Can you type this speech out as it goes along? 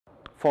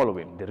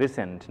Following the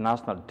recent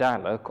national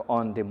dialogue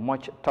on the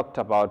much talked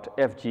about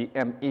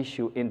FGM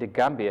issue in the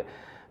Gambia,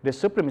 the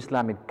Supreme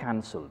Islamic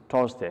Council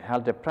Thursday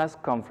held a press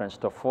conference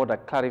to further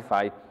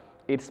clarify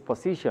its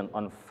position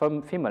on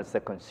female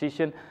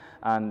circumcision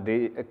and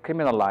the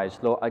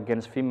criminalized law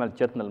against female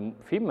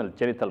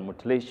genital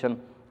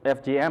mutilation,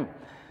 FGM.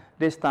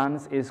 This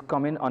stance is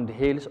coming on the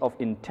heels of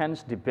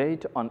intense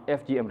debate on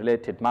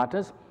FGM-related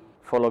matters,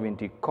 following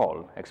the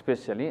call,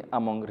 especially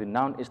among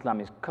renowned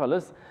Islamic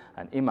scholars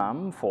and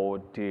imams,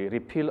 for the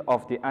repeal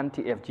of the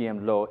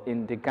anti-FGM law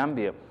in the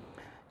Gambia.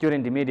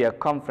 During the media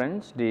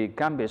conference, the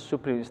Gambia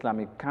Supreme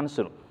Islamic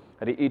Council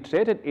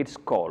reiterated its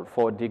call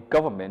for the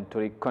government to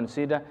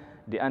reconsider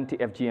the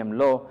anti-FGM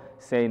law,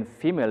 saying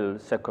female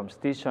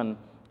circumcision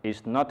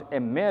is not a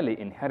merely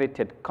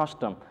inherited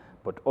custom,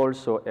 but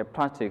also a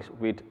practice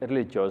with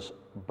religious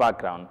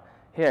background.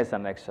 Here is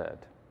an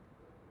excerpt.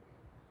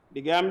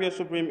 The Gambia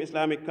Supreme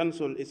Islamic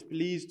Council is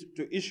pleased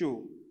to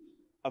issue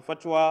a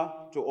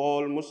fatwa to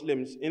all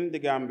Muslims in the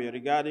Gambia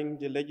regarding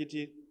the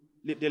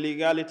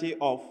legality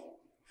of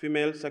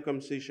female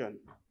circumcision.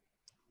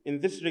 In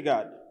this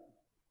regard,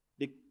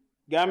 the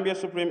Gambia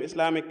Supreme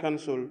Islamic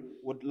Council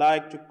would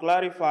like to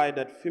clarify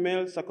that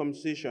female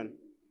circumcision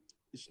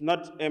is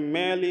not a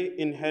merely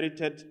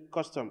inherited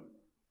custom,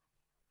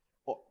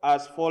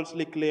 as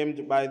falsely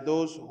claimed by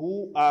those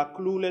who are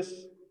clueless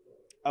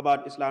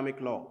about Islamic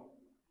law.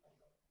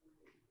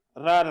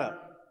 Rather,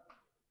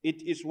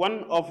 it is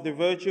one of the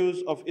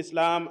virtues of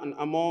Islam and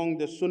among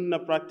the Sunnah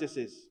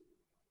practices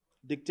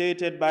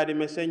dictated by the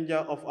Messenger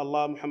of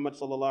Allah Muhammad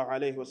sallallahu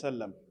alaihi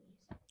wasallam,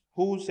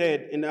 who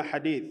said in a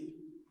hadith,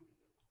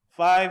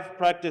 5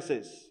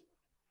 practices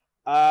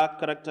are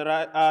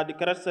the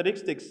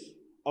characteristics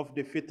of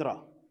the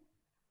fitrah,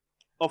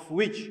 of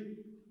which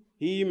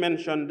he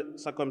mentioned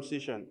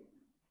circumcision.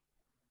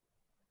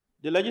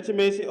 The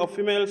legitimacy of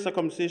female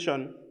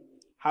circumcision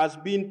has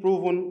been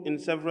proven in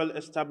several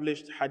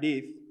established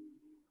hadith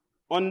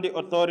on the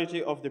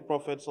authority of the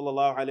Prophet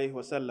sallallahu alaihi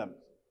wasallam.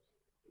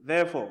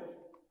 Therefore,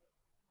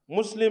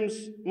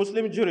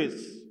 Muslim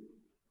jurists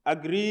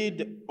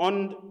agreed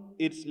on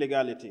its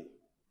legality.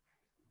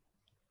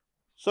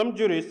 Some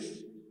jurists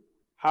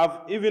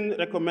have even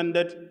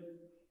recommended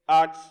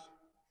acts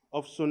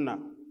of sunnah.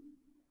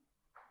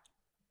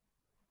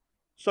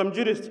 Some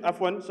jurists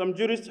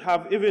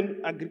have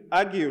even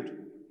argued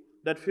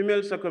that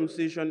female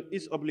circumcision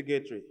is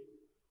obligatory,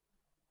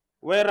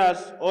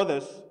 whereas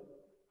others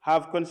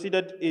have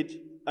considered it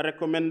a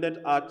recommended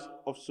act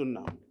of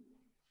sunnah.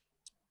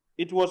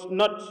 It was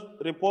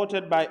not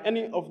reported by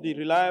any of the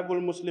reliable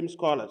Muslim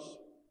scholars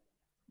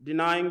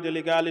denying the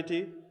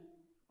legality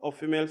of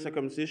female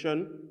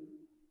circumcision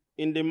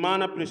in the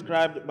manner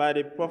prescribed by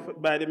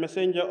the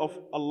Messenger of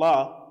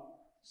Allah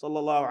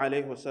sallallahu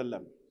alaihi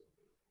wasallam.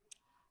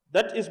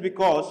 That is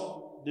because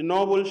the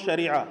noble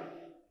Sharia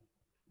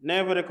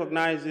never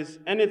recognizes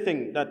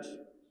anything that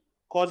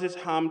causes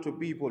harm to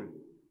people,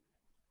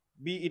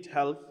 be it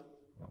health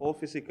or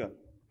physical.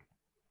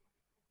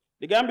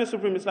 The Gambia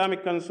Supreme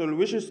Islamic Council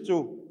wishes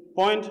to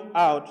point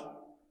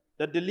out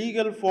that the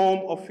legal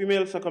form of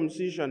female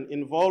circumcision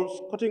involves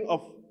cutting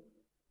off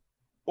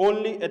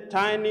only a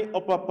tiny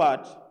upper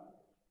part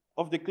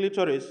of the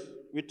clitoris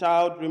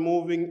without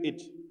removing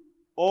it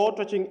or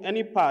touching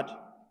any part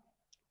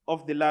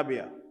of the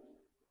labia,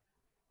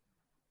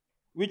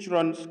 which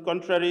runs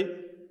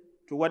contrary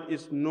to what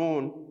is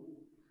known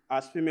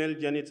as female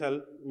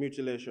genital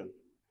mutilation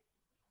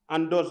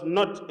and does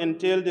not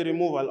entail the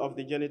removal of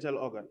the genital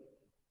organ,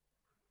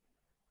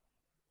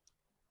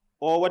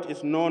 or what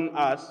is known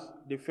as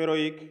the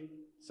pharaohic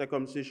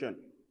circumcision.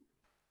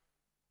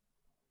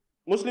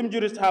 Muslim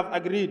jurists have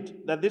agreed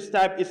that this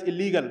type is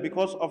illegal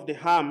because of the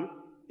harm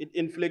it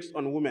inflicts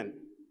on women,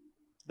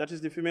 that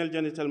is the female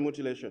genital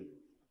mutilation.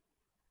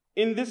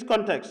 In this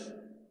context,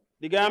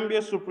 the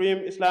Gambia Supreme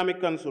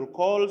Islamic Council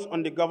calls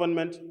on the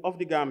government of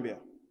the Gambia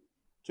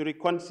to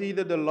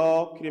reconsider the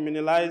law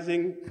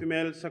criminalizing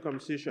female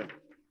circumcision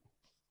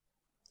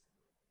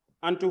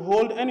and to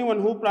hold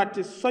anyone who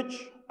practices such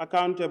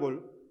accountable,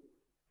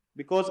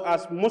 because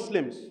as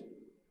Muslims,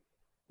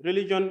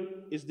 religion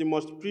is the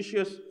most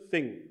precious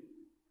thing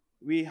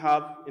we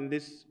have in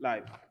this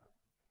life.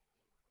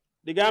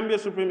 The Gambia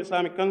Supreme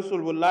Islamic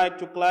Council would like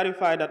to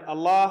clarify that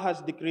Allah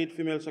has decreed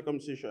female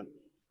circumcision,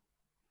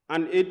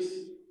 and it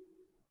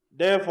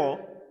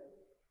therefore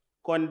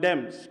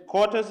condemns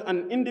quarters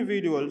and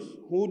individuals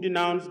who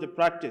denounce the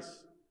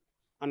practice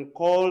and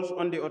calls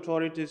on the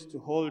authorities to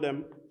hold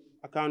them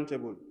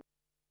accountable.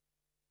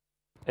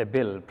 A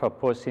bill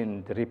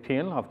proposing the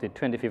repeal of the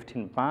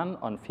 2015 ban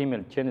on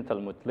female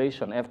genital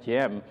mutilation,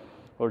 FGM,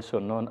 also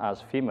known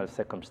as female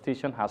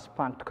circumcision, has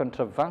sparked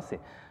controversy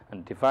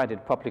and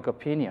divided public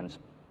opinions.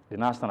 The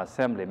National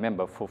Assembly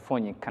member for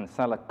Fonyi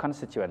Kansala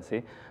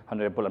constituency,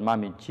 Honorable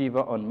Mami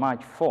Jiba, on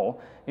March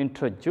 4,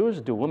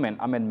 introduced the Women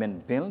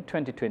Amendment Bill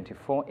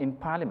 2024 in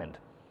Parliament.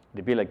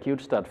 The bill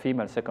argues that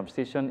female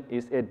circumcision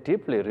is a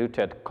deeply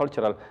rooted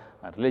cultural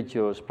and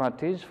religious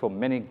practice for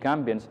many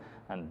Gambians,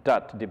 and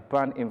that the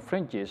ban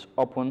infringes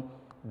upon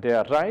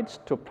their rights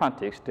to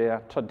practice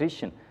their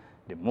tradition.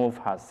 The move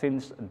has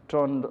since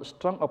drawn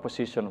strong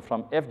opposition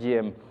from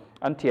FGM,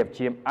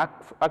 anti-FGM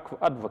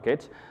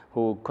advocates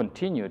who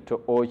continue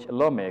to urge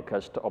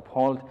lawmakers to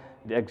uphold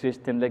the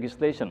existing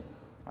legislation.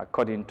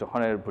 According to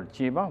Honorable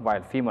Jiba,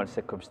 while female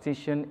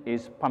circumcision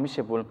is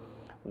permissible,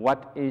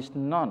 what is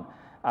known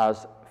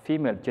as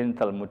female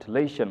genital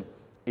mutilation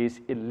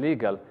is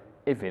illegal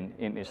even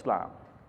in Islam.